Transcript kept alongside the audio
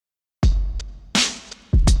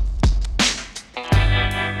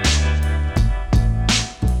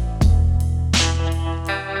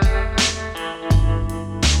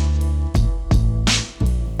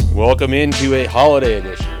Welcome into a holiday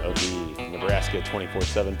edition of the Nebraska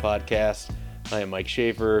 24/7 podcast. I am Mike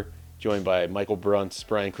Schaefer, joined by Michael Bruntz,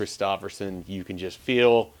 Brian Christopherson. You can just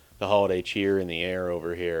feel the holiday cheer in the air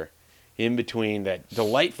over here. In between that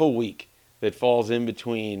delightful week that falls in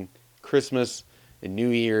between Christmas and New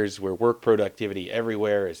Year's, where work productivity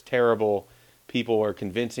everywhere is terrible. People are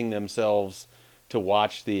convincing themselves to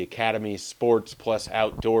watch the Academy Sports Plus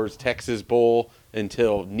Outdoors Texas Bowl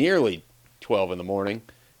until nearly 12 in the morning,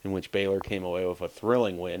 in which Baylor came away with a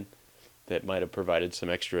thrilling win that might have provided some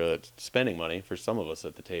extra spending money for some of us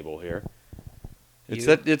at the table here. It's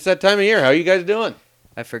that time of year. How are you guys doing?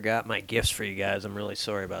 I forgot my gifts for you guys. I'm really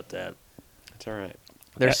sorry about that. It's all right.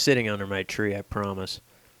 They're sitting under my tree, I promise.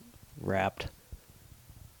 Wrapped.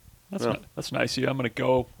 That's nice of you. I'm going to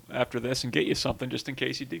go after this and get you something just in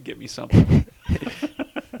case you did get me something.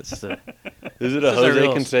 Is it a Jose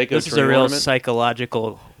Canseco This is a real ornament?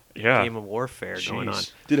 psychological game of warfare going on.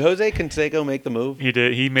 Did Jose Canseco make the move? He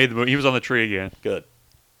did. He made the move. He was on the tree again. Good.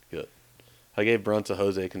 I gave Bruntz a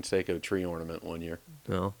Jose Canseco tree ornament one year.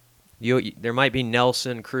 No. There might be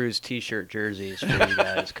Nelson Cruz T-shirt jerseys for you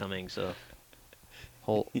guys coming, so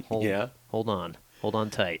hold on. Hold on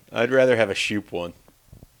tight. I'd rather have a Shoop one.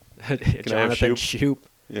 Jonathan Shoop.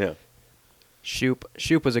 Yeah.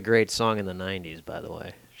 Shoop was a great song in the 90s, by the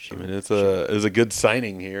way. I mean, it was a good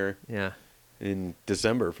signing here. Yeah. In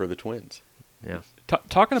December for the Twins. Yeah.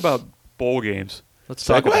 Talking about bowl games. Let's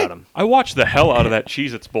talk about them. I watched the hell out of that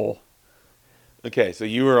Cheez-Its Bowl. Okay, so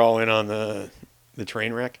you were all in on the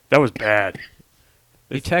train wreck? That was bad.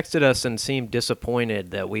 You texted us and seemed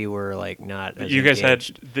disappointed that we were not as you guys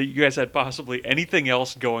engaged. had possibly anything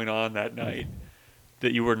else going on that night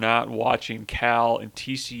that you were not watching Cal and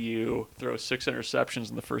TCU throw 6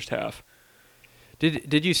 interceptions in the first half.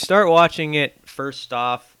 Did you start watching it first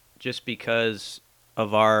off just because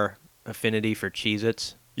of our affinity for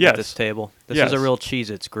Cheez-Its at this table? This is a real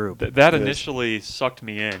Cheez-Its group. That initially sucked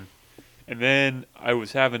me in. And then I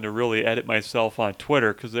was having to really edit myself on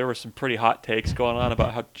Twitter because there were some pretty hot takes going on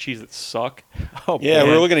about how Cheez-Its suck. Oh, yeah,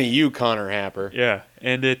 we're looking at you, Connor Happer. Yeah,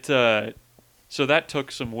 and so that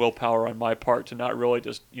took some willpower on my part to not really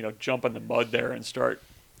just jump in the mud there and start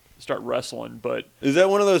wrestling. But is that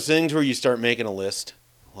one of those things where you start making a list?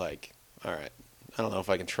 Like, all right, I don't know if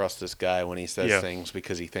I can trust this guy when he says things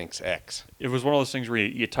because he thinks X. It was one of those things where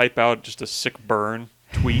you type out just a sick burn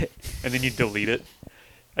tweet and then you delete it.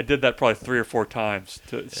 I did that probably 3 or 4 times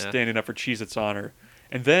standing up for Cheez-Its honor.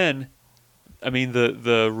 And then, I mean,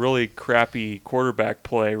 the really crappy quarterback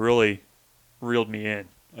play really reeled me in.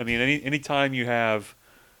 I mean, any time you have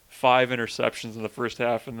 5 interceptions in the first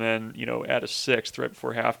half and then, add a 6th right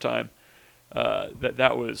before halftime,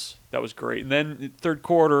 that was great. And then third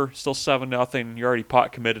quarter, still 7-0. You're already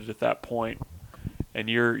pot committed at that point, and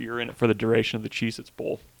you're in it for the duration of the Cheez-Its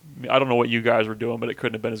Bowl. I mean, I don't know what you guys were doing, but it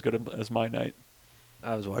couldn't have been as good as my night.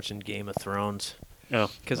 I was watching Game of Thrones. Yeah.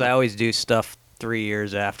 Because I always do stuff 3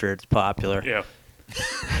 years after it's popular. Yeah.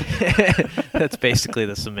 That's basically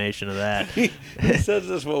the summation of that. He says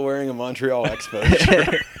this while wearing a Montreal Expo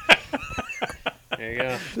shirt. There you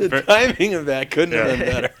go. The timing of that couldn't have been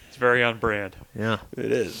better. It's very on brand. Yeah.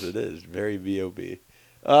 It is. Very B.O.B.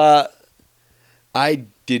 I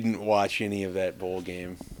didn't watch any of that bowl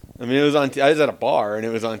game. I mean, it was on. I was at a bar and it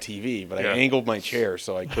was on TV, but I angled my chair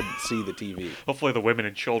so I couldn't see the TV. Hopefully, the women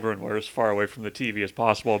and children were as far away from the TV as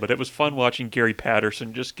possible. But it was fun watching Gary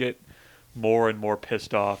Patterson just get more and more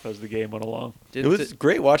pissed off as the game went along. It was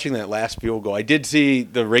great watching that last field goal. I did see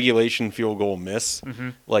the regulation field goal miss,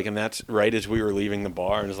 and that's right as we were leaving the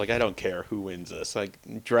bar. And it's like, I don't care who wins this. Like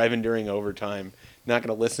driving during overtime, not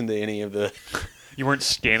going to listen to any of the. You weren't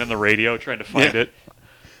scanning the radio trying to find it.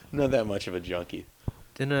 Not that much of a junkie.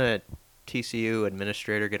 Didn't a TCU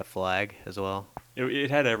administrator get a flag as well?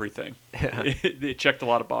 It had everything. Yeah. It checked a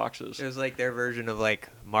lot of boxes. It was like their version of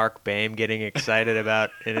Mark Boehm getting excited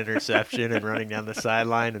about an interception and running down the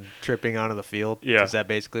sideline and tripping onto the field. Yeah. Is that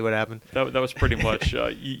basically what happened? That was pretty much,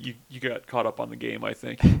 you got caught up on the game, I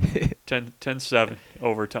think. 10-7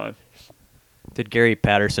 overtime. Did Gary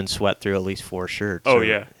Patterson sweat through at least 4 shirts? Oh,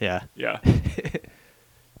 yeah. Yeah. Yeah.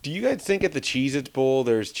 Do you guys think at the Cheez-Its Bowl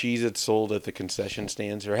there's Cheez-Its sold at the concession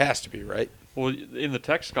stands? There has to be, right? Well, in the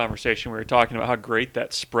text conversation, we were talking about how great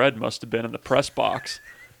that spread must have been in the press box.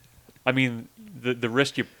 I mean, the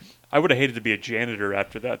risk I would have hated to be a janitor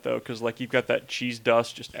after that, though, because you've got that cheese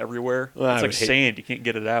dust just everywhere. Well, it's like sand. You can't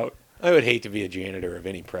get it out. I would hate to be a janitor of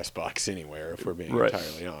any press box anywhere, if we're being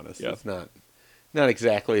entirely honest. Yeah. It's not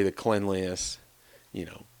exactly the cleanliest,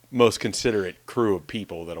 most considerate crew of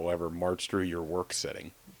people that'll ever march through your work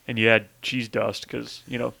setting. And you had cheese dust because,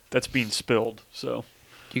 that's being spilled. So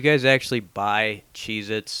Do you guys actually buy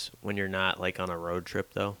Cheez-Its when you're not like on a road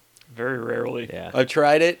trip though? Very rarely. Yeah. I've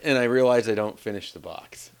tried it and I realize I don't finish the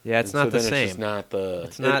box. Yeah, it's not the same. It's just not the.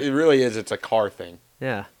 It really is. It's a car thing.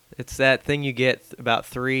 Yeah, it's that thing you get about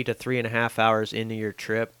 3 to 3.5 hours into your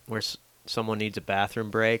trip where someone needs a bathroom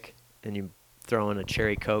break and you throw in a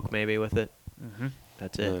cherry Coke maybe with it. Mm-hmm.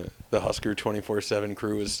 That's it. The Husker 24/7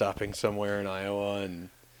 crew is stopping somewhere in Iowa and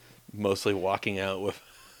mostly walking out with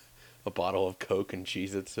a bottle of Coke and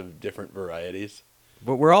Cheez-Its of different varieties.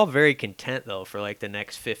 But we're all very content though for like the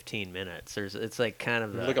next 15 minutes. It's like kind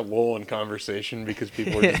of like a lull in conversation because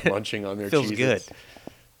people are just munching on their Feels Cheez-Its. good.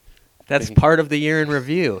 That's part of the year in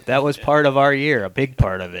review. That was part of our year, a big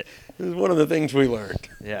part of it. It was one of the things we learned.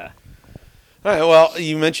 Yeah. All right. Well,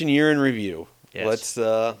 you mentioned year in review. Yes.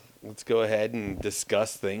 Let's go ahead and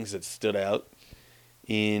discuss things that stood out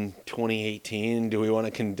in 2018. Do we want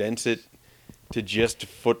to condense it to just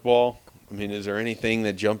football? I mean, is there anything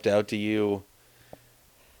that jumped out to you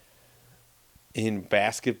in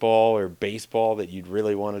basketball or baseball that you'd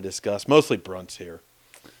really want to discuss? Mostly Brunts here.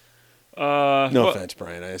 No offense,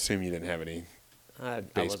 Brian. I assume you didn't have any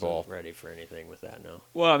baseball. I wasn't ready for anything with that, no.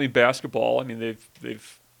 Well, I mean, basketball, I mean,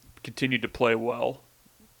 they've continued to play well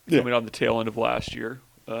coming on the tail end of last year.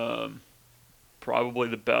 Probably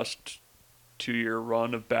the best 2-year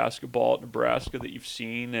run of basketball at Nebraska that you've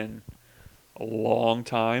seen in a long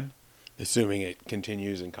time. Assuming it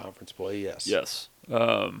continues in conference play, yes. Yes.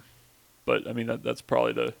 But, I mean, that's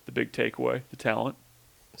probably the big takeaway, the talent.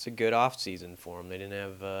 It's a good off-season for them. They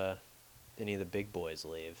didn't have any of the big boys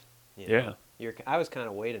leave. You know? Yeah. I was kind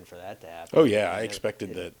of waiting for that to happen. Oh, yeah. I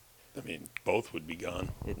expected that. I mean, both would be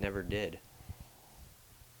gone. It never did.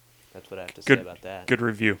 That's what I have to say about that. Good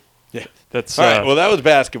review. Yeah. That's all right. Well, that was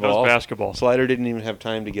basketball. That was basketball. Slider didn't even have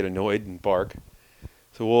time to get annoyed and bark.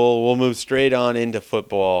 So we'll move straight on into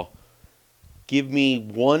football. Give me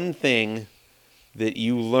one thing that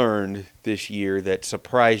you learned this year that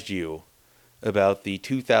surprised you about the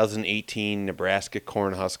 2018 Nebraska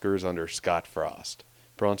Cornhuskers under Scott Frost.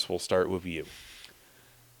 Brunts, we'll start with you.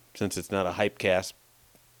 Since it's not a hype cast,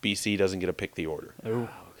 BC doesn't get to pick the order. Oh,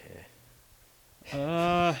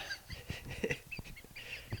 okay.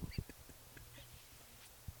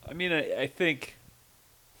 I mean, I think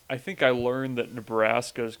I learned that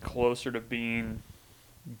Nebraska is closer to being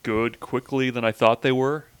good quickly than I thought they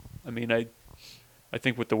were. I mean, I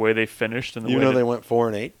think with the way they finished and the way they went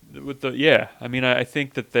 4-8. I mean, I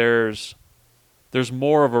think that there's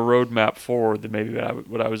more of a roadmap forward than maybe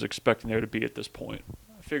what I was expecting there to be at this point.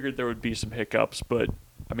 I figured there would be some hiccups, but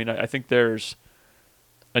I mean, I think there's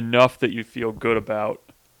enough that you feel good about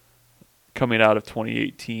coming out of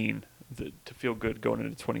 2018 to feel good going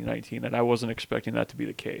into 2019, and I wasn't expecting that to be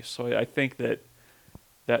the case. So I think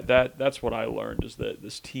that's what I learned, is that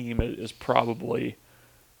this team is probably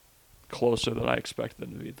closer than I expected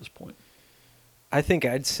them to be at this point. I think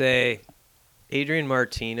I'd say Adrian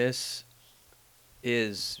Martinez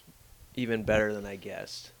is even better than I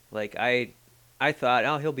guessed. Like I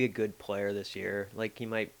thought, he'll be a good player this year. Like he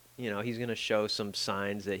might, he's going to show some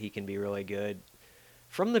signs that he can be really good.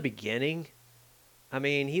 From the beginning, I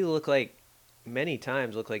mean, he many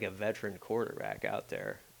times looked like a veteran quarterback out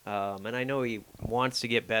there. And I know he wants to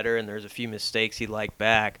get better, and there's a few mistakes he'd like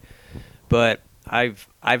back, but I've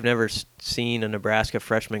never seen a Nebraska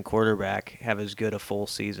freshman quarterback have as good a full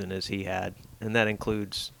season as he had, and that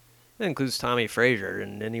includes Tommy Frazier.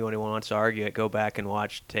 And anyone who wants to argue it, go back and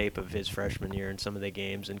watch tape of his freshman year and some of the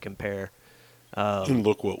games and compare. And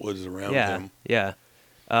look what was around him. Yeah.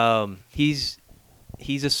 He's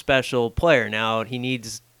a special player. Now he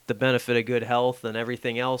needs the benefit of good health and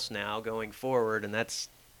everything else now going forward, and that's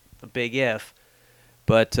a big if.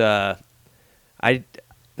 But I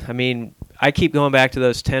mean, I keep going back to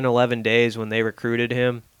those 10, 11 days when they recruited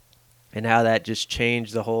him and how that just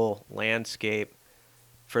changed the whole landscape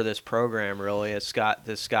for this program, really, as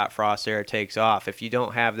this Scott Frost era takes off. If you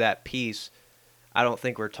don't have that piece, I don't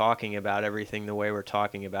think we're talking about everything the way we're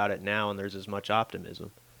talking about it now, and there's as much optimism.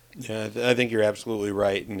 Yeah, I think you're absolutely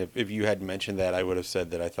right. And if you hadn't mentioned that, I would have said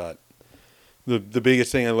that I thought the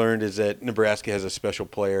biggest thing I learned is that Nebraska has a special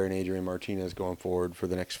player in Adrian Martinez going forward for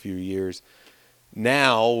the next few years.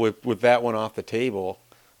 Now, with that one off the table,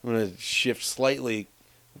 I'm going to shift slightly.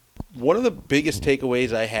 One of the biggest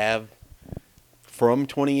takeaways I have from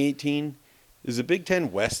 2018 is the Big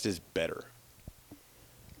Ten West is better.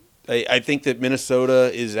 I think that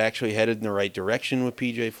Minnesota is actually headed in the right direction with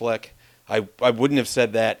P.J. Fleck. I wouldn't have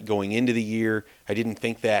said that going into the year. I didn't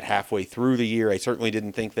think that halfway through the year. I certainly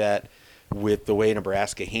didn't think that with the way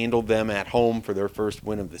Nebraska handled them at home for their first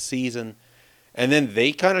win of the season. And then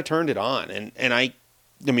they kind of turned it on. And I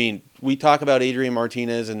I mean, we talk about Adrian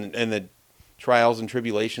Martinez and the trials and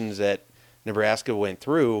tribulations that Nebraska went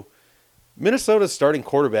through. Minnesota's starting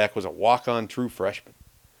quarterback was a walk-on true freshman,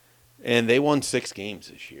 and they won 6 games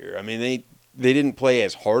this year. I mean, they didn't play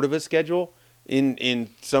as hard of a schedule in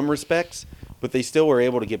some respects, but they still were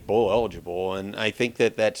able to get bowl eligible, and I think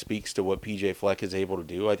that speaks to what PJ Fleck is able to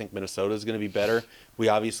do. I think Minnesota is going to be better. We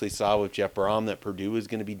obviously saw with Jeff Brom that Purdue is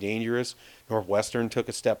going to be dangerous. Northwestern took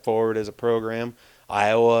a step forward as a program.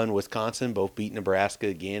 Iowa and Wisconsin both beat Nebraska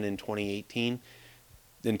again in 2018.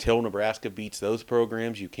 Until Nebraska beats those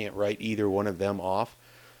programs, you can't write either one of them off.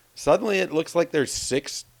 Suddenly it looks like there's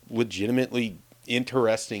 6 legitimately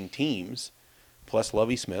interesting teams, plus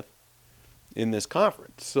Lovie Smith, in this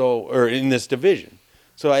conference, or in this division.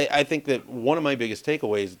 So I think that one of my biggest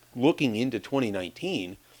takeaways looking into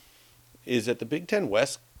 2019 is that the Big Ten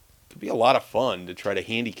West could be a lot of fun to try to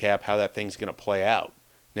handicap how that thing's going to play out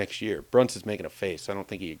next year. Bruns is making a face. I don't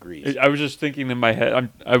think he agrees. I was just thinking in my head,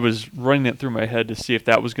 I was running it through my head to see if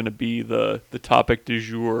that was going to be the topic du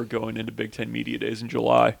jour going into Big Ten Media Days in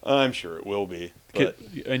July. I'm sure it will be. But.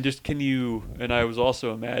 And I was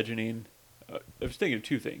also imagining, I was thinking of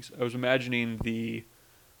 2 things. I was imagining the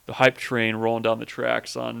hype train rolling down the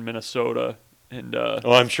tracks on Minnesota. And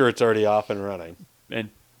I'm sure it's already off and running.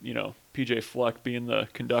 And, PJ Fleck being the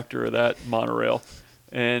conductor of that monorail.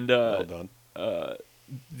 And well done.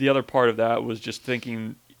 The other part of that was just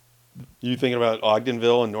thinking. You thinking about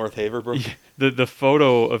Ogdenville and North Haverbrook? The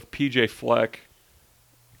photo of PJ Fleck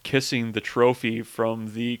kissing the trophy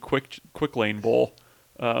from the Quick Lane Bowl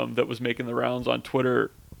that was making the rounds on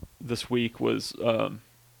Twitter this week was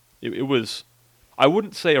it was, I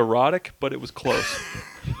wouldn't say erotic, but it was close.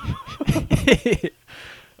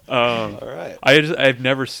 All right. I've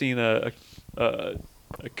never seen a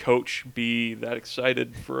coach be that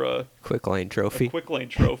excited for a Quick Lane Trophy. Quick Lane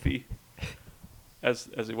Trophy as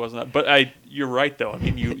he was not. But you're right though. I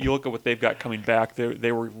mean, you look at what they've got coming back.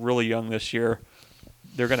 They were really young this year.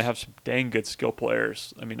 They're going to have some dang good skill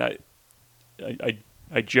players. I mean,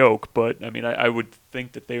 I joke, but I mean, I would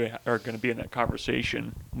think that they are going to be in that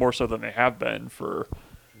conversation more so than they have been for,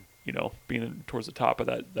 being towards the top of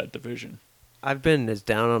that division. I've been as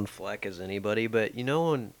down on Fleck as anybody, but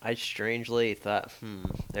when I strangely thought,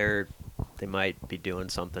 they might be doing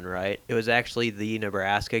something right. It was actually the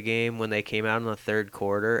Nebraska game when they came out in the third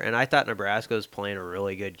quarter, and I thought Nebraska was playing a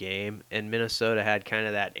really good game, and Minnesota had kind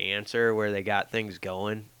of that answer where they got things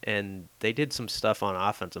going, and they did some stuff on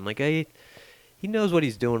offense. I'm like, hey, he knows what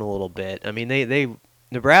he's doing a little bit. I mean,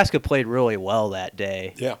 Nebraska played really well that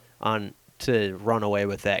day. Yeah. To run away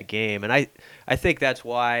with that game, and I think that's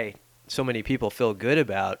why so many people feel good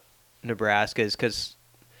about Nebraska is because,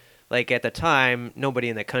 like, at the time, nobody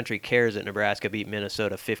in the country cares that Nebraska beat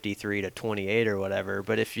Minnesota 53-28 or whatever.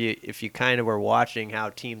 But if you kind of were watching how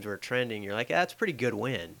teams were trending, you're like, that's a pretty good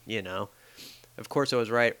win, Of course, it was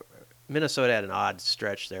right. Minnesota had an odd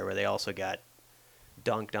stretch there where they also got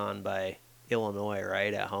dunked on by Illinois,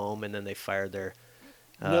 right, at home, and then they fired their.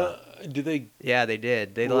 No, did they? Yeah, they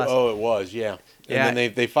did. They lost. Oh, it was, yeah. And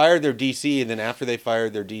then they fired their DC, and then after they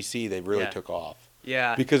fired their DC, they really took off.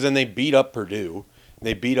 Yeah. Because then they beat up Purdue,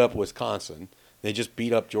 they beat up Wisconsin, they just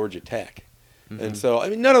beat up Georgia Tech. Mm-hmm. And so, I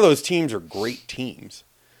mean, none of those teams are great teams,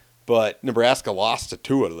 but Nebraska lost to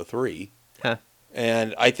 2 out of the 3. Huh.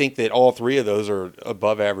 And I think that all 3 of those are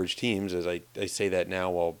above average teams, as I say that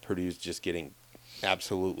now while Purdue's just getting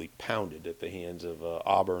absolutely pounded at the hands of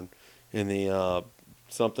Auburn in the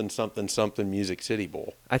something Music City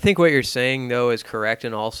Bowl. I think what you're saying, though, is correct,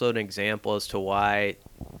 and also an example as to why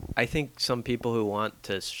I think some people who want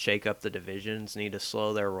to shake up the divisions need to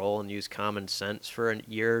slow their roll and use common sense for a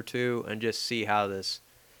year or 2 and just see how this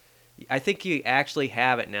 – I think you actually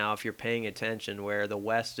have it now if you're paying attention where the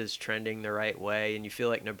West is trending the right way and you feel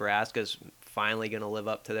like Nebraska's finally going to live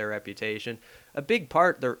up to their reputation. A big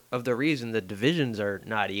part of the reason the divisions are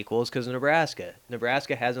not equal is because of Nebraska.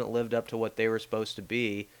 Nebraska hasn't lived up to what they were supposed to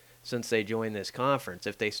be since they joined this conference.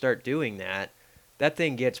 If they start doing that, that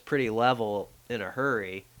thing gets pretty level in a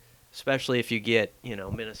hurry, especially if you get,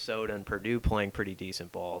 Minnesota and Purdue playing pretty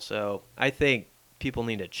decent ball. So I think people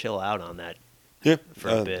need to chill out on that for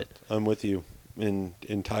a bit. I'm with you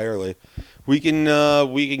entirely. We can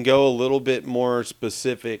go a little bit more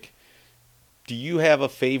specific. Do you have a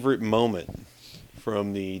favorite moment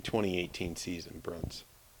from the 2018 season, Bruns?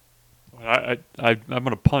 I'm going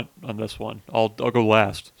to punt on this one. I'll go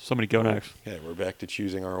last. Somebody go next. Okay, we're back to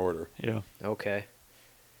choosing our order. Yeah. Okay.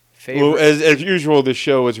 Well, as usual, the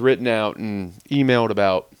show was written out and emailed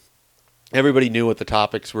about. Everybody knew what the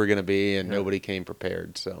topics were going to be, and nobody came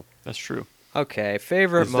prepared. So that's true. Okay,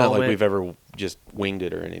 favorite it's moment. It's not like we've ever just winged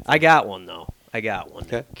it or anything. I got one though. I got one.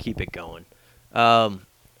 Okay. Keep it going.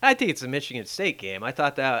 I think it's a Michigan State game. I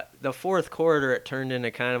thought that the fourth quarter it turned into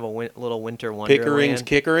kind of a little winter wonderland.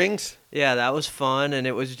 Kickerings. Yeah, that was fun, and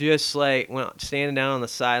it was just like standing down on the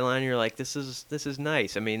sideline, you're like, this is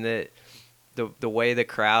nice. I mean, the way the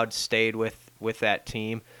crowd stayed with that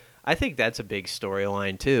team, I think that's a big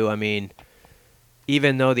storyline too. I mean,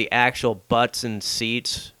 even though the actual butts and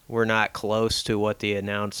seats were not close to what the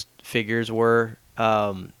announced figures were,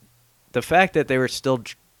 the fact that they were still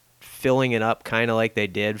filling it up kind of like they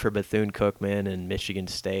did for Bethune-Cookman and Michigan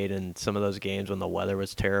State and some of those games when the weather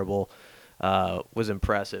was terrible was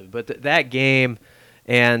impressive. But that game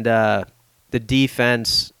and the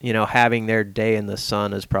defense, having their day in the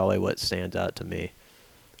sun is probably what stands out to me.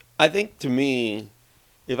 I think to me,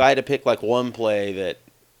 if I had to pick like one play that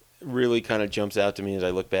really kind of jumps out to me as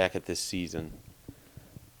I look back at this season,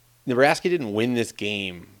 Nebraska didn't win this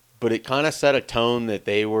game, but it kind of set a tone that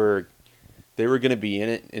they were going to be in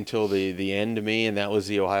it until the end to me, and that was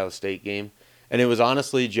the Ohio State game. And it was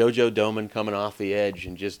honestly JoJo Domann coming off the edge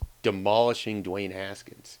and just demolishing Dwayne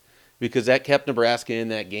Haskins, because that kept Nebraska in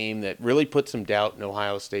that game. That really put some doubt in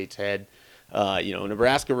Ohio State's head.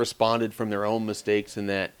 Nebraska responded from their own mistakes in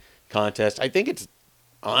that contest. I think it's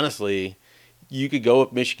honestly, you could go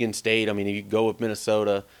with Michigan State. I mean, you could go with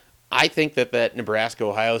Minnesota. I think that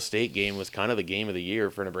Nebraska-Ohio State game was kind of the game of the year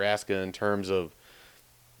for Nebraska in terms of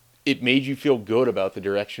it made you feel good about the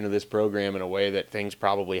direction of this program in a way that things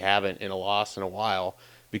probably haven't in a loss in a while,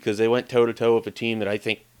 because they went toe-to-toe with a team that I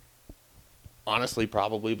think honestly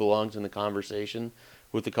probably belongs in the conversation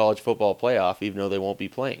with the college football playoff, even though they won't be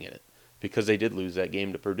playing in it, because they did lose that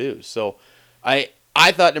game to Purdue. So I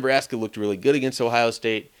thought Nebraska looked really good against Ohio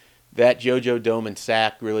State. That JoJo Domann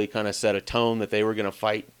sack really kind of set a tone that they were going to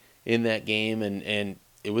fight in that game, and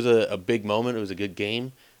it was a big moment. It was a good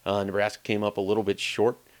game. Nebraska came up a little bit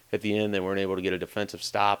short at the end. They weren't able to get a defensive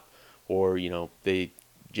stop, or J.D.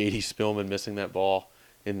 Spillman missing that ball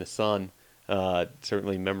in the sun.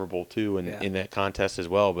 Certainly memorable too in that contest as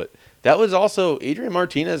well. But that was also Adrian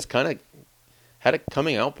Martinez kind of had a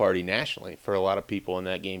coming out party nationally for a lot of people in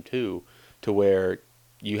that game too, to where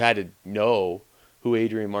you had to know who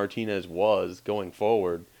Adrian Martinez was going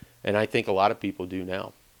forward, and I think a lot of people do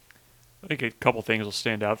now. I think a couple things will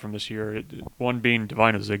stand out from this year. One being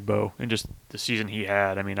Divine Ozigbo and just the season he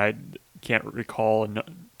had. I mean, I can't recall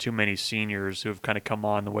too many seniors who have kind of come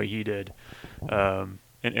on the way he did.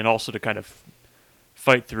 And also to kind of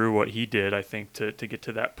fight through what he did, I think, to get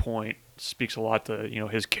to that point speaks a lot to,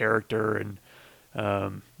 his character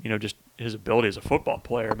and, just his ability as a football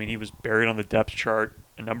player. I mean, he was buried on the depth chart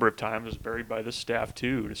a number of times, was buried by this staff,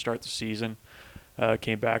 too, to start the season.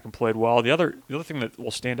 Came back and played well. The other thing that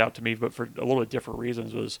will stand out to me, but for a little bit different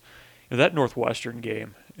reasons, was that Northwestern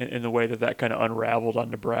game and the way that kind of unraveled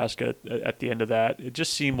on Nebraska at the end of that. It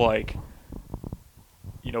just seemed like,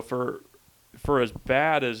 for as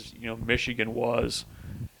bad as Michigan was,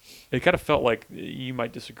 it kind of felt like, you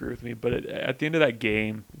might disagree with me, but at the end of that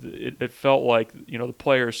game, it felt like the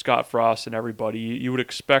players, Scott Frost and everybody, you would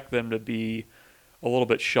expect them to be a little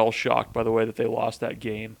bit shell shocked by the way that they lost that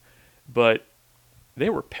game, but they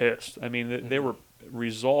were pissed. I mean, they were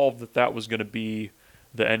resolved that was going to be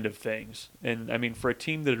the end of things. And, I mean, for a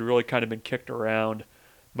team that had really kind of been kicked around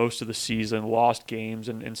most of the season, lost games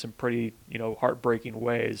in some pretty, heartbreaking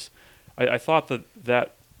ways, I thought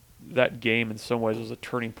that game in some ways was a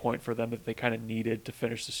turning point for them that they kind of needed to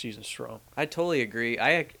finish the season strong. I totally agree.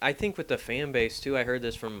 I think with the fan base, too, I heard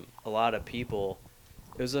this from a lot of people.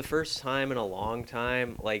 It was the first time in a long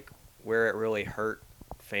time, where it really hurt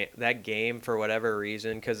that game for whatever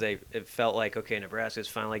reason, because it felt like, okay, Nebraska's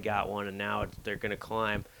finally got one, and now they're going to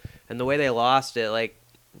climb. And the way they lost it, I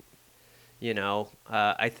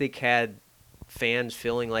think had fans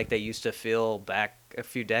feeling like they used to feel back a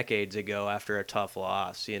few decades ago after a tough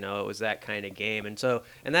loss. It was that kind of game. And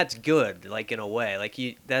that's good, in a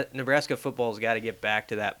way. That Nebraska football's got to get back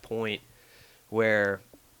to that point where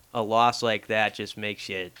a loss like that just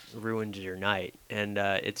ruins your night. And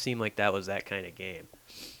it seemed like that was that kind of game.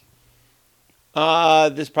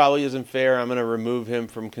 This probably isn't fair. I'm going to remove him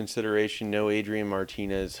from consideration. No Adrian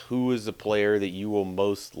Martinez. Who is the player that you will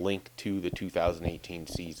most link to the 2018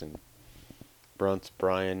 season? Bruntz,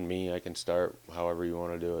 Brian, me, I can start however you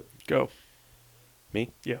want to do it. Go. Me?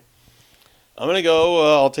 Yeah. I'm going to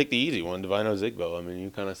go, I'll take the easy one, Divine Ozigbo. I mean, you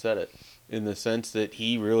kind of said it, in the sense that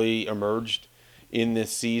he really emerged in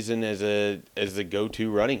this season as the go-to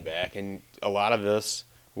running back. And a lot of us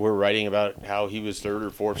were writing about how he was third or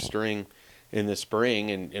fourth string in the spring,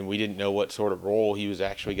 and we didn't know what sort of role he was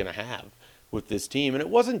actually going to have with this team. And it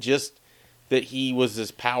wasn't just that he was this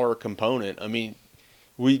power component. I mean,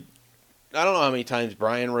 I don't know how many times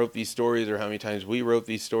Brian wrote these stories or how many times we wrote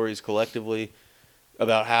these stories collectively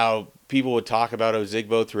about how people would talk about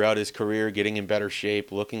Ozigbo throughout his career, getting in better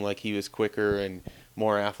shape, looking like he was quicker and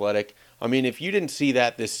more athletic. I mean, if you didn't see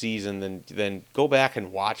that this season, then go back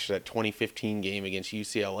and watch that 2015 game against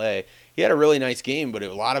UCLA. He had a really nice game, but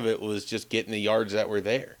a lot of it was just getting the yards that were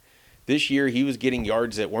there. This year, he was getting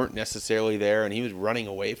yards that weren't necessarily there, and he was running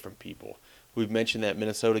away from people. We've mentioned that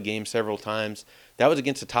Minnesota game several times. That was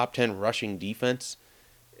against a top 10 rushing defense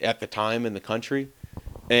at the time in the country.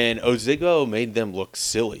 And Ozigbo made them look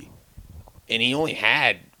silly. And he only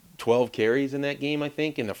had 12 carries in that game, I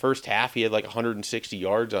think. In the first half, he had like 160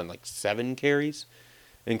 yards on like 7 carries,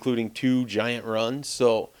 including 2 giant runs.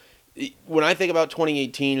 So when I think about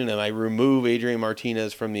 2018 and I remove Adrian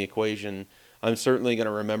Martinez from the equation, I'm certainly going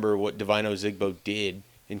to remember what Devine Ozigbo did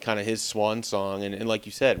in kind of his swan song. And like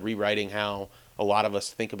you said, rewriting how a lot of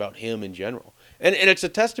us think about him in general. And it's a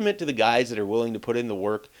testament to the guys that are willing to put in the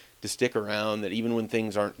work to stick around, that even when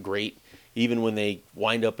things aren't great, even when they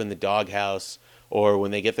wind up in the doghouse or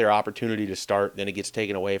when they get their opportunity to start, then it gets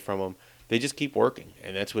taken away from them, they just keep working.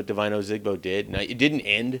 And that's what Devine Ozigbo did. Now, it didn't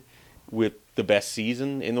end with the best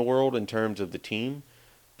season in the world in terms of the team,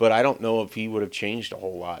 but I don't know if he would have changed a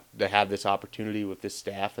whole lot to have this opportunity with this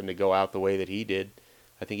staff and to go out the way that he did.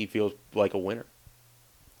 I think he feels like a winner.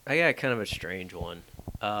 I got kind of a strange one.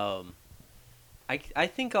 I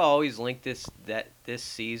think I'll always link this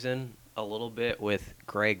season a little bit with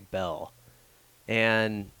Greg Bell,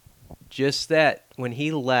 and just that when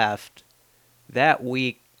he left, that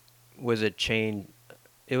week was a change.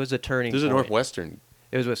 It was a turning. This is point. Northwestern.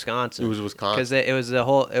 It was Wisconsin. It was Wisconsin because it was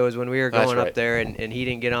It was when we were That's going right. up there, and he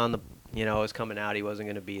didn't get on the. It was coming out. He wasn't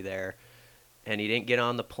going to be there, and he didn't get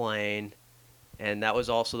on the plane, and that was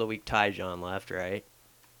also the week Tyjon left, right?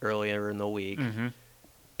 Earlier in the week,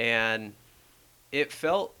 and it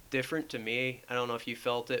felt different to me. I don't know if you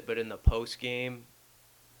felt it, but in the post game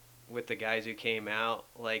with the guys who came out,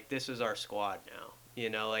 like, this is our squad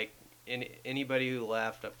now. Like anybody who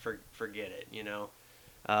left, forget it.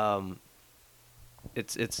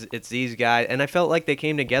 It's these guys, and I felt like they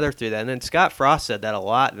came together through that. And then Scott Frost said that a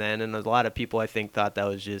lot then, and a lot of people I think thought that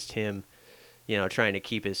was just him, trying to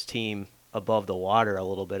keep his team above the water a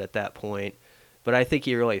little bit at that point. But I think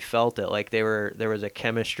he really felt it, like there was a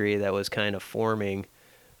chemistry that was kind of forming.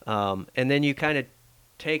 And then you kind of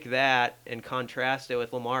take that and contrast it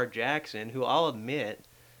with Lamar Jackson, who I'll admit,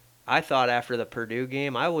 I thought after the Purdue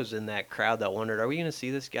game, I was in that crowd that wondered, are we going to see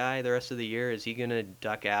this guy the rest of the year? Is he going to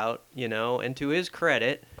duck out? And to his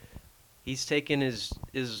credit, he's taken his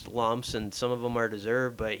lumps, and some of them are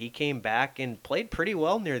deserved, but he came back and played pretty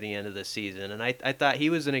well near the end of the season. And I thought he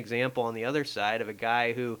was an example on the other side of a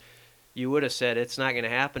guy who you would have said it's not going to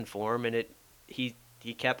happen for him, and he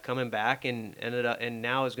kept coming back and ended up, and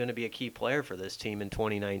now is going to be a key player for this team in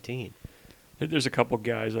 2019. There's a couple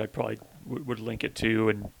guys I probably would link it to,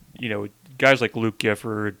 and guys like Luke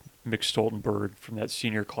Gifford, Mick Stoltenberg from that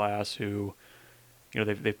senior class, who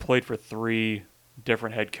they've played for 3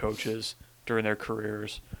 different head coaches during their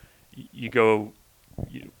careers. You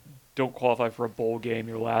don't qualify for a bowl game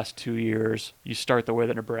your last 2 years. You start the way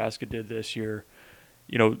that Nebraska did this year.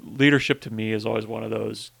 Leadership to me is always one of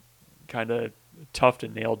those kind of tough to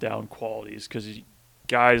nail down qualities, because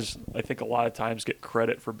guys, I think a lot of times get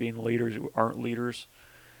credit for being leaders who aren't leaders.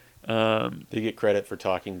 They get credit for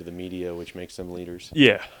talking to the media, which makes them leaders.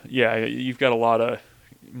 Yeah. You've got a lot of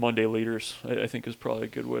Monday leaders, I think is probably a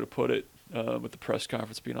good way to put it, with the press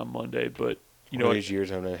conference being on Monday. But one of these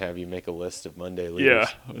years, I'm going to have you make a list of Monday leaders.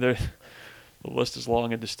 Yeah, the list is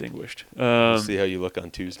long and distinguished. We'll see how you look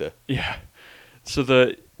on Tuesday. Yeah.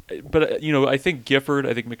 So I think Gifford,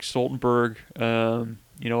 I think Mick Stoltenberg,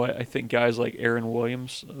 I think guys like Aaron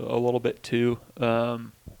Williams a little bit too.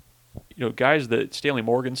 Guys that Stanley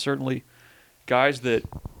Morgan, certainly, guys that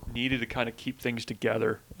needed to kind of keep things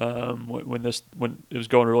together when it was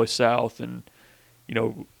going really south. And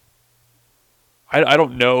I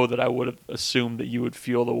don't know that I would have assumed that you would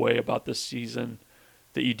feel the way about this season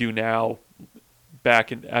that you do now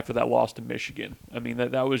after that loss to Michigan. I mean,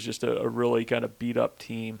 that was just a really kind of beat up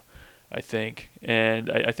team, I think. And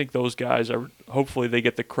I think those guys hopefully they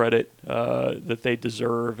get the credit that they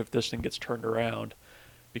deserve if this thing gets turned around,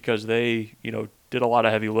 because they, did a lot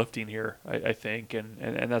of heavy lifting here, I think.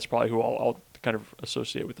 And that's probably who I'll kind of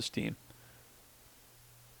associate with this team.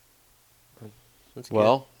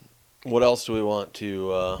 Well, what else do we want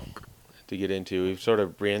to get into? We've sort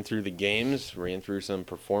of ran through the games, ran through some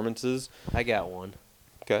performances. I got one.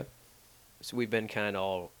 Okay. So we've been kind of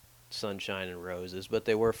all sunshine and roses, but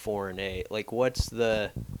they were 4-8. Like, what's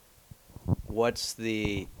the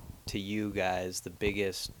to you guys the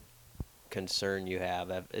biggest concern you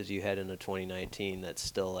have as you head into 2019 that's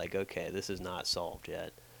still like, okay, this is not solved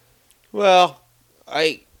yet? Well,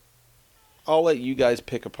 I'll let you guys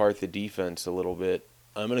pick apart the defense a little bit.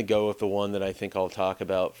 I'm going to go with the one that I think I'll talk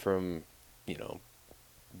about from,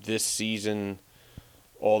 this season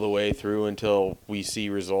all the way through until we see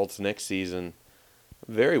results next season.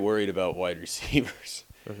 I'm very worried about wide receivers.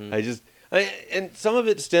 Mm-hmm. And some of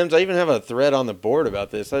it stems, I even have a thread on the board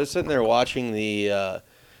about this. I was sitting there watching the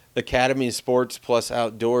Academy Sports Plus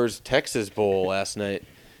Outdoors Texas Bowl last night,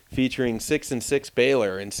 featuring 6-6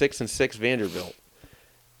 Baylor and 6-6 Vanderbilt.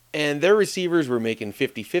 And their receivers were making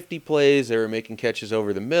 50-50 plays. They were making catches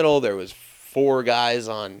over the middle. There was 4 guys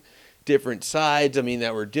on different sides,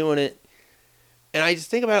 that were doing it. And I just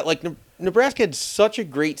think about it, like, Nebraska had such a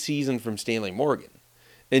great season from Stanley Morgan.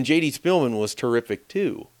 And J.D. Spielman was terrific,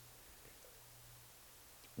 too.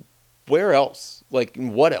 Where else? Like,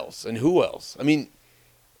 what else? And who else?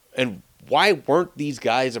 And why weren't these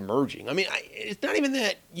guys emerging? It's not even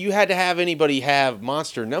that you had to have anybody have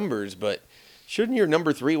monster numbers, but shouldn't your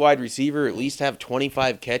number 3 wide receiver at least have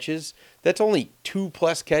 25 catches? That's only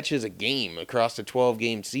 2+ catches a game across a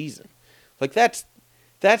 12-game season. Like, that's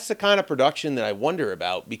the kind of production that I wonder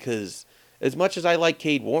about, because as much as I like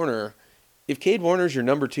Cade Warner, if Cade Warner's your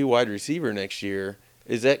number 2 wide receiver next year,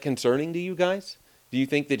 is that concerning to you guys? Do you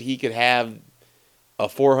think that he could have a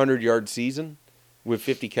 400-yard season with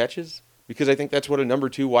 50 catches? Because I think that's what a number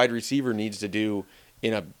 2 wide receiver needs to do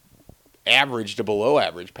in a average to below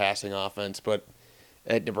average passing offense. But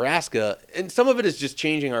at Nebraska, and some of it is just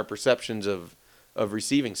changing our perceptions of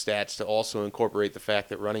receiving stats to also incorporate the fact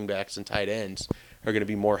that running backs and tight ends are going to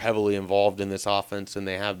be more heavily involved in this offense than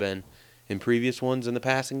they have been in previous ones in the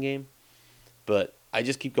passing game. But I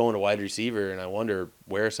just keep going to wide receiver, and I wonder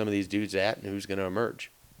where are some of these dudes at and who's going to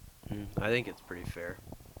emerge. I think it's pretty fair.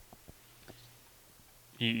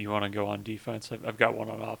 You want to go on defense? I've got one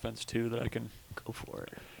on offense, too, that I can go for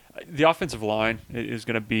it. The offensive line is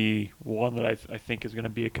going to be one that I think is going to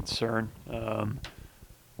be a concern.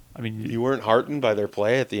 You weren't heartened by their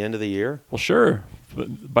play at the end of the year? Well, sure,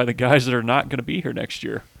 but by the guys that are not going to be here next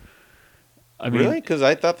year. Really? Because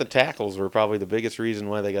I thought the tackles were probably the biggest reason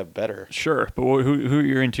why they got better. Sure, but who are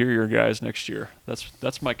your interior guys next year?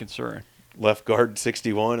 That's my concern. Left guard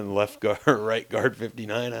 61 and right guard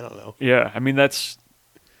 59. I don't know. Yeah, that's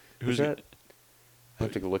who's that? I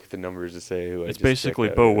have to go look at the numbers to say who. It's basically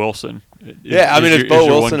Bo Wilson. It's Bo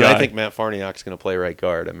Wilson. I think Matt Farniok's going to play right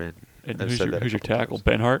guard. And who's your tackle?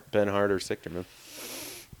 Benhart? Benhart or Sichterman?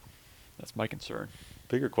 That's my concern.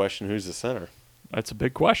 Bigger question: who's the center? That's a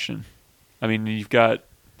big question. You've got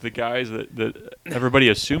the guys that everybody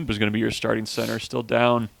assumed was going to be your starting center still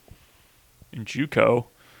down in JUCO.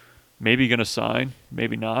 Maybe going to sign,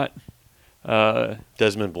 maybe not.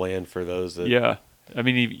 Desmond Bland for those that. Yeah,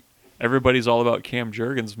 everybody's all about Cam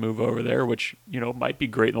Jurgens' move over there, which might be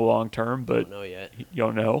great in the long term, but don't know yet. You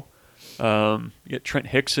don't know. Trent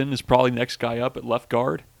Hickson is probably next guy up at left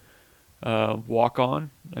guard. Walk on.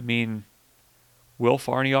 Will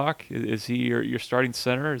Farniok, is he your starting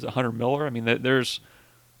center? Is it Hunter Miller? There's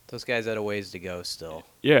those guys had a ways to go still.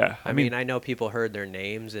 Yeah, I know people heard their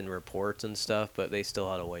names in reports and stuff, but they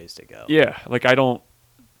still had a ways to go. Yeah,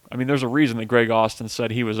 there's a reason that Greg Austin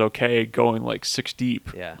said he was okay going like 6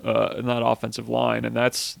 deep in that offensive line. And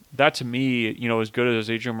that to me, as good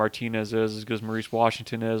as Adrian Martinez is, as good as Maurice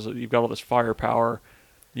Washington is, you've got all this firepower.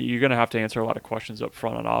 You're going to have to answer a lot of questions up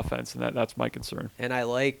front on offense, and that's my concern. And I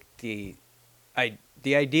like the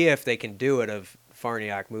idea, if they can do it, of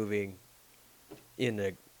Farniok moving in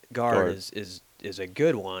the guard is a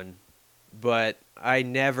good one. But I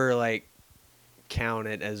never count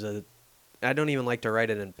it as a. I don't even like to write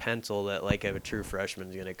it in pencil that a true freshman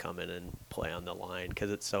is going to come in and play on the line because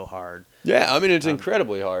it's so hard. Yeah, it's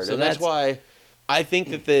incredibly hard, so that's why I think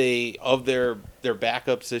that of their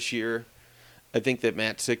backups this year, I think that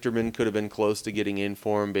Matt Sichterman could have been close to getting in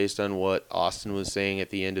for him based on what Austin was saying at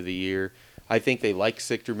the end of the year. I think they like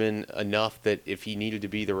Sichterman enough that if he needed to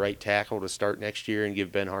be the right tackle to start next year and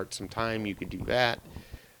give Benhart some time, you could do that.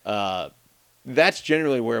 That's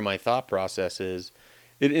generally where my thought process is.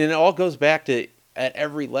 And it all goes back to, at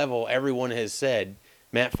every level, everyone has said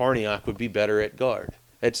Matt Farniok would be better at guard.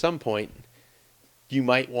 At some point, you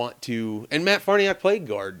might want to... And Matt Farniok played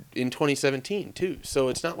guard in 2017, too. So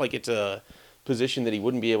it's not like it's a position that he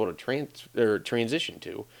wouldn't be able to transition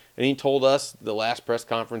to. And he told us the last press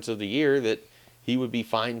conference of the year that he would be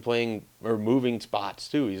fine playing or moving spots,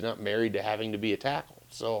 too. He's not married to having to be a tackle.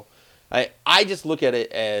 So I just look at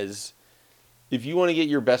it as, if you want to get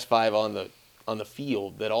your best 5 on the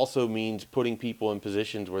field, that also means putting people in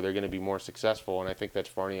positions where they're going to be more successful, and I think that's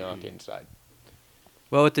Farniok inside.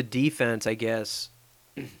 Well, with the defense, I guess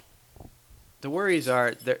the worries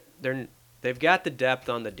are they've got the depth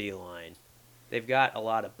on the D line. They've got a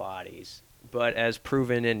lot of bodies, but as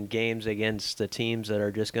proven in games against the teams that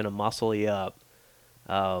are just going to muscle you up,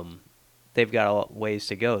 they've got a ways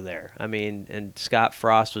to go there. I mean, and Scott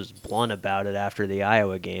Frost was blunt about it after the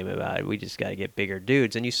Iowa game about it. We just got to get bigger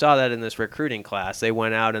dudes. And you saw that in this recruiting class. They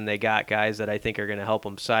went out and they got guys that I think are going to help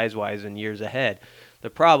them size-wise in years ahead. The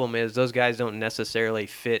problem is those guys don't necessarily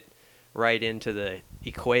fit right into the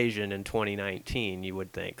equation in 2019, you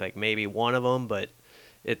would think. Like maybe one of them, but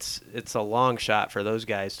it's a long shot for those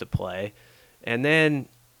guys to play. And then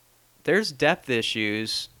there's depth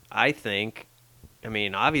issues, I think. I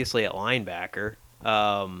mean, obviously at linebacker,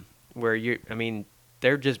 where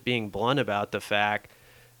they're just being blunt about the fact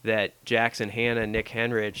that Jackson Hanna and Nick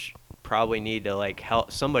Henrich probably need to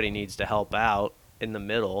help. Somebody needs to help out in the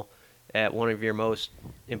middle at one of your most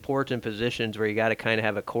important positions where you got to kind of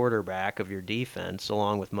have a quarterback of your defense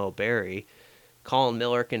along with Mo Berry. Colin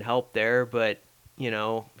Miller can help there, but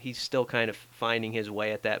he's still kind of finding his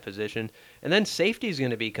way at that position. And then safety is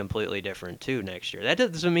going to be completely different too next year. That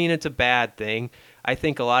doesn't mean it's a bad thing. I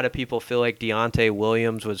think a lot of people feel like Deontay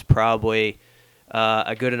Williams was probably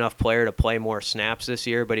a good enough player to play more snaps this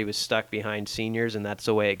year, but he was stuck behind seniors, and that's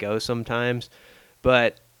the way it goes sometimes.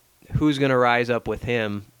 But who's going to rise up with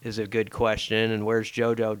him is a good question, and where's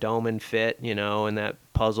JoJo Doman fit, in that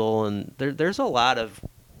puzzle? And there's a lot of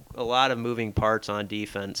moving parts on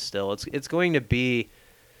defense still. It's going to be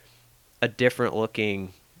a different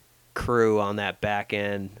looking crew on that back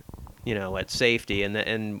end, at safety.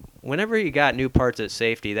 And whenever you got new parts at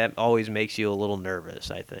safety, that always makes you a little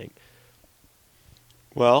nervous, I think.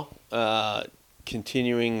 Well,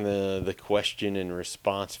 continuing the question and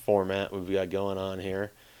response format we've got going on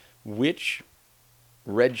here, which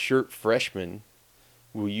redshirt freshman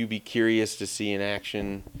will you be curious to see in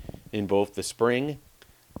action in both the spring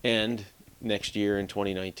and next year in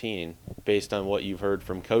 2019, based on what you've heard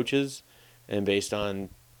from coaches and based on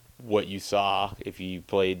what you saw if you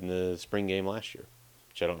played in the spring game last year,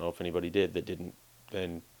 which I don't know if anybody did that didn't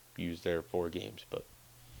then use their 4 games. But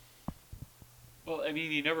well, I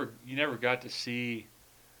mean, you never got to see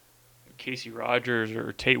Casey Rogers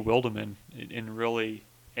or Tate Wildeman in really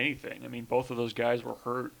anything. I mean, both of those guys were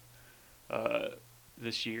hurt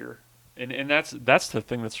this year. And that's the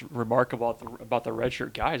thing that's remarkable about the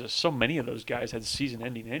redshirt guys is so many of those guys had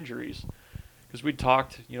season-ending injuries. Because we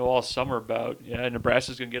talked, all summer about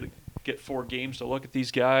Nebraska's going to get 4 games to look at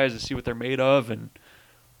these guys and see what they're made of, and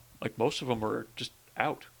most of them were just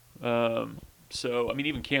out. So I mean,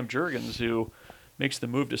 even Cam Jurgens, who makes the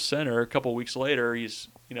move to center, a couple weeks later he's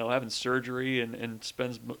having surgery and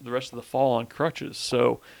spends the rest of the fall on crutches.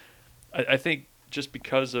 So I think just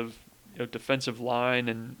because of defensive line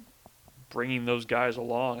and bringing those guys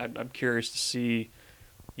along, I'm curious to see,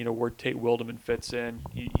 where Tate Wildeman fits in.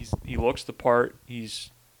 He looks the part.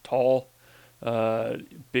 He's tall,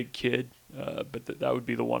 big kid, but that would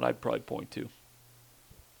be the one I'd probably point to.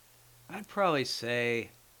 I'd probably say,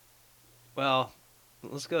 well,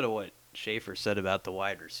 let's go to what Schaefer said about the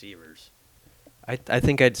wide receivers. I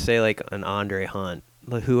think I'd say an Andre Hunt,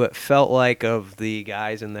 who it felt like of the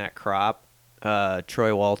guys in that crop,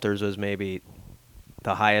 Troy Walters was maybe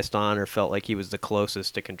the highest on, or felt like he was the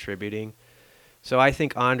closest to contributing. So I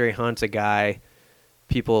think Andre Hunt's a guy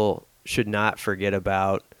people should not forget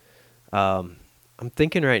about. I'm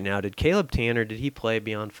thinking right now, did Caleb Tanner, did he play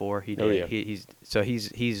beyond 4? He did. Oh, yeah. He's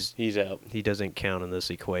out. He doesn't count in this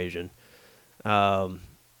equation. I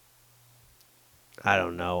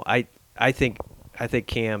don't know. I think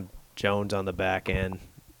Cam Jones on the back end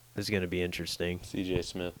is going to be interesting. C.J.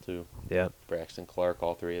 Smith too. Yeah. Braxton Clark,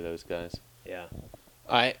 all 3 of those guys. Yeah.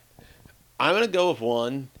 I'm going to go with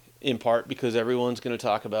one, in part because everyone's going to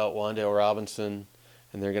talk about Wan'Dale Robinson,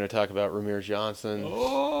 and they're going to talk about Ramir Johnson,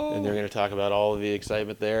 and they're going to talk about all of the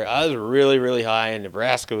excitement there. I was really, really high, and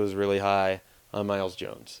Nebraska was really high on Miles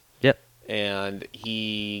Jones. Yep. And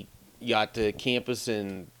he got to campus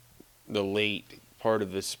in the late part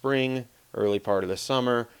of the spring, early part of the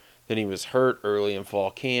summer. Then he was hurt early in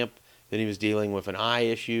fall camp. Then he was dealing with an eye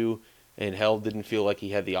issue, and Hell didn't feel like he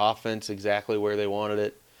had the offense exactly where they wanted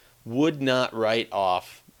it. Would not write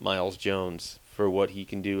off Miles Jones for what he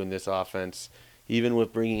can do in this offense, even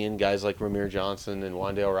with bringing in guys like Ramir Johnson and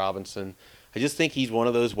Wan'Dale Robinson. I just think he's one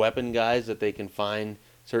of those weapon guys that they can find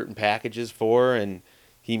certain packages for, and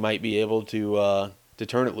he might be able to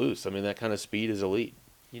turn it loose. I mean, that kind of speed is elite.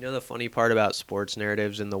 The funny part about sports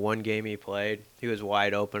narratives, in the one game he played, he was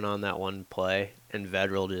wide open on that one play, and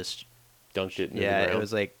Vedral just dunked it into the ground. ground. It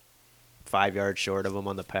was 5 yards short of him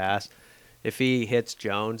on the pass. if he hits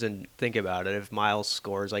Jones, and think about it, if Miles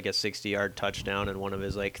scores like a 60-yard touchdown in one of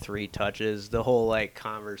his like 3 touches, the whole like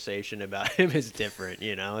conversation about him is different.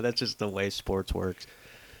 That's just the way sports works.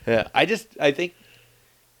 Yeah, I think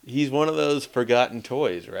he's one of those forgotten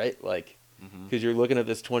toys, right? Like, because you're looking at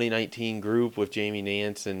this 2019 group with Jamie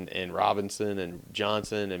Nance and Robinson and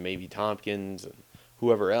Johnson and maybe Tompkins and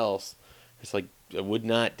whoever else. It's like, I would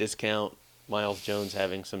not discount Miles Jones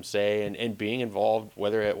having some say and being involved,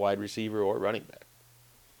 whether at wide receiver or running back.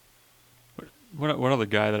 One other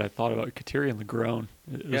guy that I thought about, Katerian Legrone,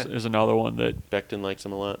 is another one that Becton likes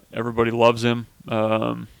him a lot. Everybody loves him.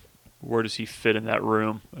 Where does he fit in that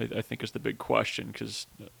room? I think is the big question because,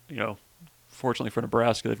 fortunately for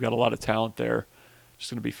Nebraska, they've got a lot of talent there. Just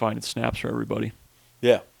going to be finding snaps for everybody.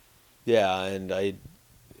 Yeah. Yeah, and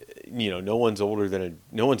no one's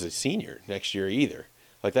a senior next year either.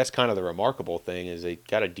 Like, that's kind of the remarkable thing is they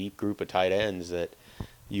got a deep group of tight ends that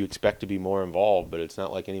you expect to be more involved, but it's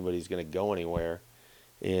not like anybody's going to go anywhere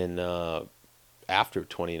in after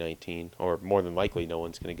 2019, or more than likely no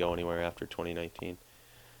one's going to go anywhere after 2019.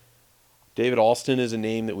 David Alston is a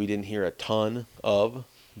name that we didn't hear a ton of.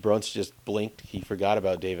 Brunts just blinked. He forgot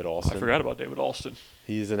about David Alston. I forgot about David Alston.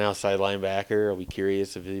 He's an outside linebacker. I'll be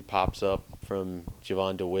curious if he pops up from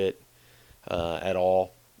Javon DeWitt at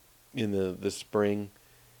all in the spring.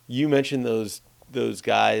 You mentioned those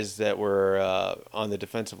guys that were on the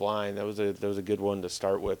defensive line. That was a good one to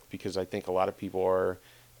start with because I think a lot of people are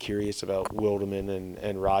curious about Wilderman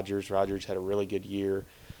and Rogers. Rogers had a really good year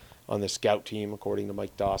on the scout team, according to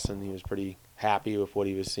Mike Dawson. He was pretty happy with what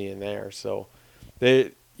he was seeing there. So,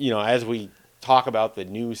 as we talk about the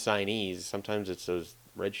new signees, sometimes it's those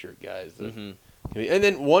redshirt guys. And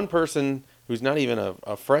then one person who's not even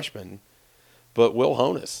a freshman, but Will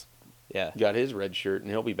Honus. Yeah, got his red shirt,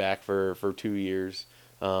 and he'll be back for 2 years,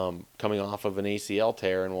 coming off of an ACL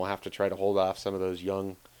tear, and we'll have to try to hold off some of those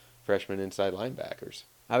young freshman inside linebackers.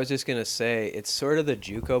 I was just going to say, it's sort of the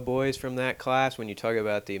JUCO boys from that class when you talk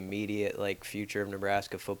about the immediate future of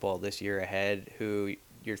Nebraska football this year ahead, who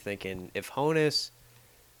you're thinking, if Honus,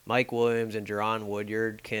 Mike Williams, and Jerron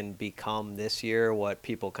Woodyard can become this year what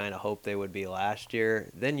people kind of hoped they would be last year,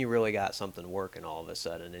 then you really got something working all of a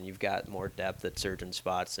sudden, and you've got more depth at certain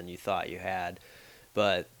spots than you thought you had.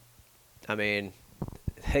 But, I mean,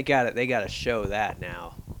 they got to show that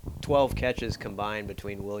now. 12 catches combined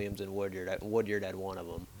between Williams and Woodyard. Woodyard had one of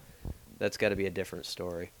them. That's got to be a different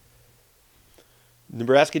story.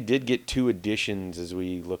 Nebraska did get 2 additions as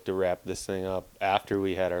we look to wrap this thing up after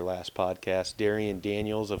we had our last podcast. Darian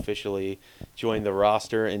Daniels officially joined the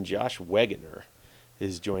roster, and Josh Wegener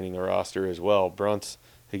is joining the roster as well. Brunt's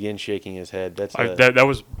again shaking his head. That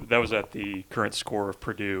was at the current score of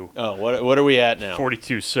Purdue. Oh, what are we at now?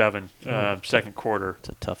 42-7, second quarter. It's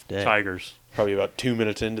a tough day. Tigers. Probably about 2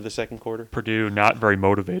 minutes into the second quarter. Purdue not very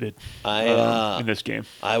motivated in this game.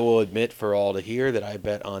 I will admit for all to hear that I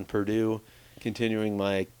bet on Purdue, continuing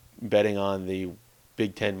my betting on the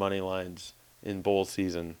Big Ten money lines in bowl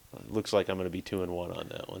season. Looks like I'm going to be 2-1 on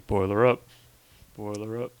that one. Boiler up.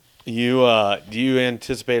 Do you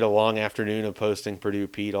anticipate a long afternoon of posting Purdue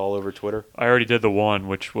Pete all over Twitter? I already did the one,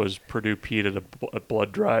 which was Purdue Pete at a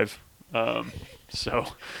blood drive. So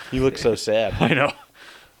you look so sad. I know.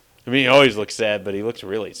 I mean, he always looks sad, but he looks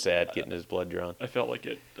really sad getting his blood drawn. I felt like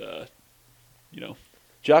it,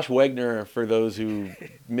 Josh Wegener, for those who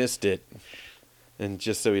missed it, and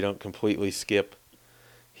just so we don't completely skip,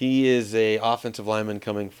 he is a offensive lineman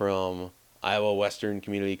coming from Iowa Western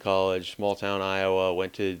Community College, small town Iowa,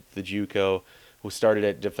 went to the JUCO, who started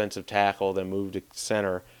at defensive tackle, then moved to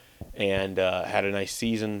center, and had a nice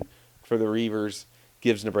season for the Reavers.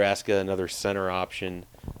 Gives Nebraska another center option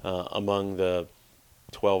among the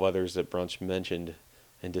 12 others that Brunch mentioned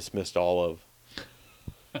and dismissed all of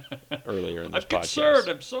earlier in this podcast. I'm concerned.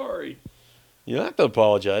 I'm sorry. You don't have to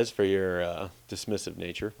apologize for your dismissive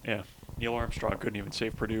nature. Yeah. Neil Armstrong couldn't even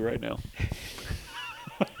save Purdue right now.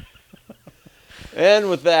 And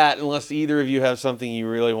with that, unless either of you have something you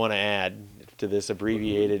really want to add to this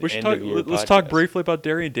abbreviated end-of-year podcast. Let's talk briefly about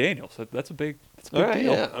Darian Daniels. That's a big deal.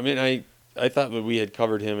 Yeah. I mean, I thought that we had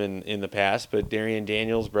covered him in the past, but Darian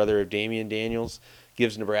Daniels, brother of Damian Daniels,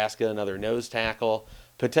 gives Nebraska another nose tackle,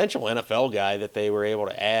 potential NFL guy that they were able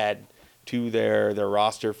to add to their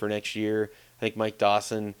roster for next year. I think Mike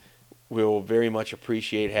Dawson will very much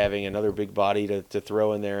appreciate having another big body to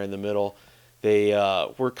throw in there in the middle. They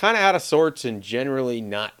were kind of out of sorts and generally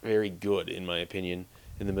not very good, in my opinion,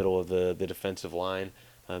 in the middle of the defensive line.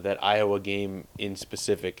 That Iowa game in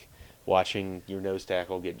specific, watching your nose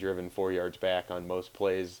tackle get driven 4 yards back on most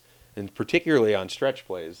plays, and particularly on stretch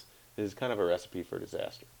plays, is kind of a recipe for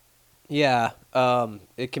disaster. Yeah,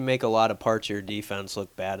 it can make a lot of parts of your defense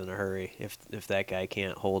look bad in a hurry if that guy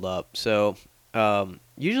can't hold up. So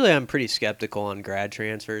usually I'm pretty skeptical on grad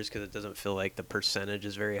transfers because it doesn't feel like the percentage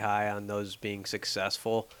is very high on those being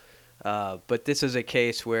successful. But this is a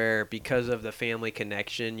case where because of the family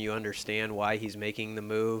connection, you understand why he's making the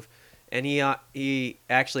move. And he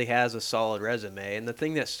actually has a solid resume. And the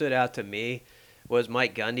thing that stood out to me was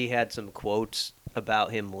Mike Gundy had some quotes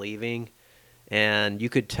about him leaving. And you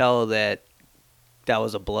could tell that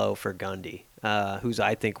was a blow for Gundy, who's,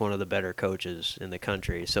 I think, one of the better coaches in the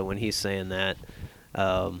country. So when he's saying that...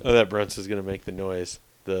 that Brunson's going to make the noise.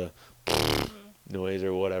 The noise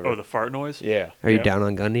or whatever. Oh, the fart noise? Yeah. Are you down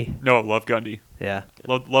on Gundy? No, I love Gundy. Yeah.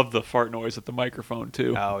 Love the fart noise at the microphone,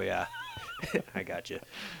 too. Oh, yeah. I got you.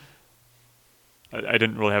 I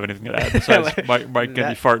didn't really have anything to add besides Mike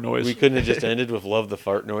Gundy fart noise. We couldn't have just ended with love the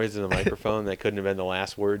fart noise in the microphone. That couldn't have been the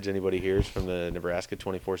last words anybody hears from the Nebraska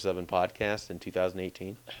 24/7 podcast in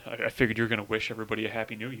 2018. I figured you were going to wish everybody a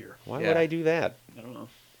Happy New Year. Why would I do that? I don't know.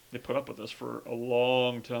 They put up with us for a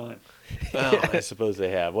long time. Well, I suppose they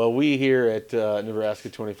have. Well, we here at Nebraska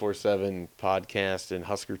 24/7 podcast and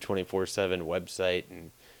Husker 24/7 website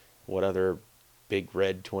and what other Big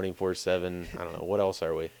Red 24/7, I don't know. What else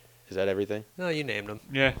are we? Is that everything? No, you named them.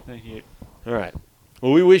 Yeah, thank you. All right.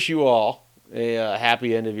 Well, we wish you all a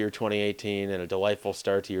happy end of your 2018 and a delightful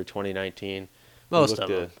start to your 2019. Most of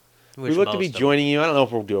them. We look to be joining you. I don't know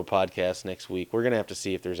if we'll do a podcast next week. We're going to have to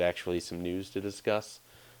see if there's actually some news to discuss.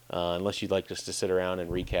 Unless you'd like us to sit around and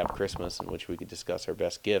recap Christmas, in which we could discuss our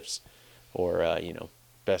best gifts or,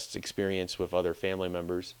 best experience with other family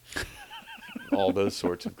members. All those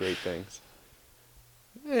sorts of great things.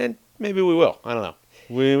 And maybe we will. I don't know.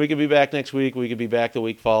 We could be back next week. We could be back the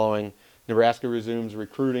week following. Nebraska resumes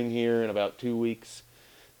recruiting here in about 2 weeks.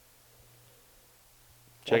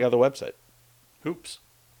 Check out the website. Hoops.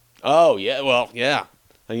 Oh, yeah. Well, yeah.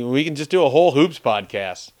 I mean, we can just do a whole Hoops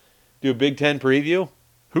podcast. Do a Big Ten preview.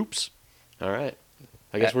 Hoops. All right.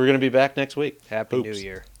 I guess we're going to be back next week. Happy Hoops. New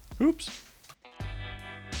Year. Hoops.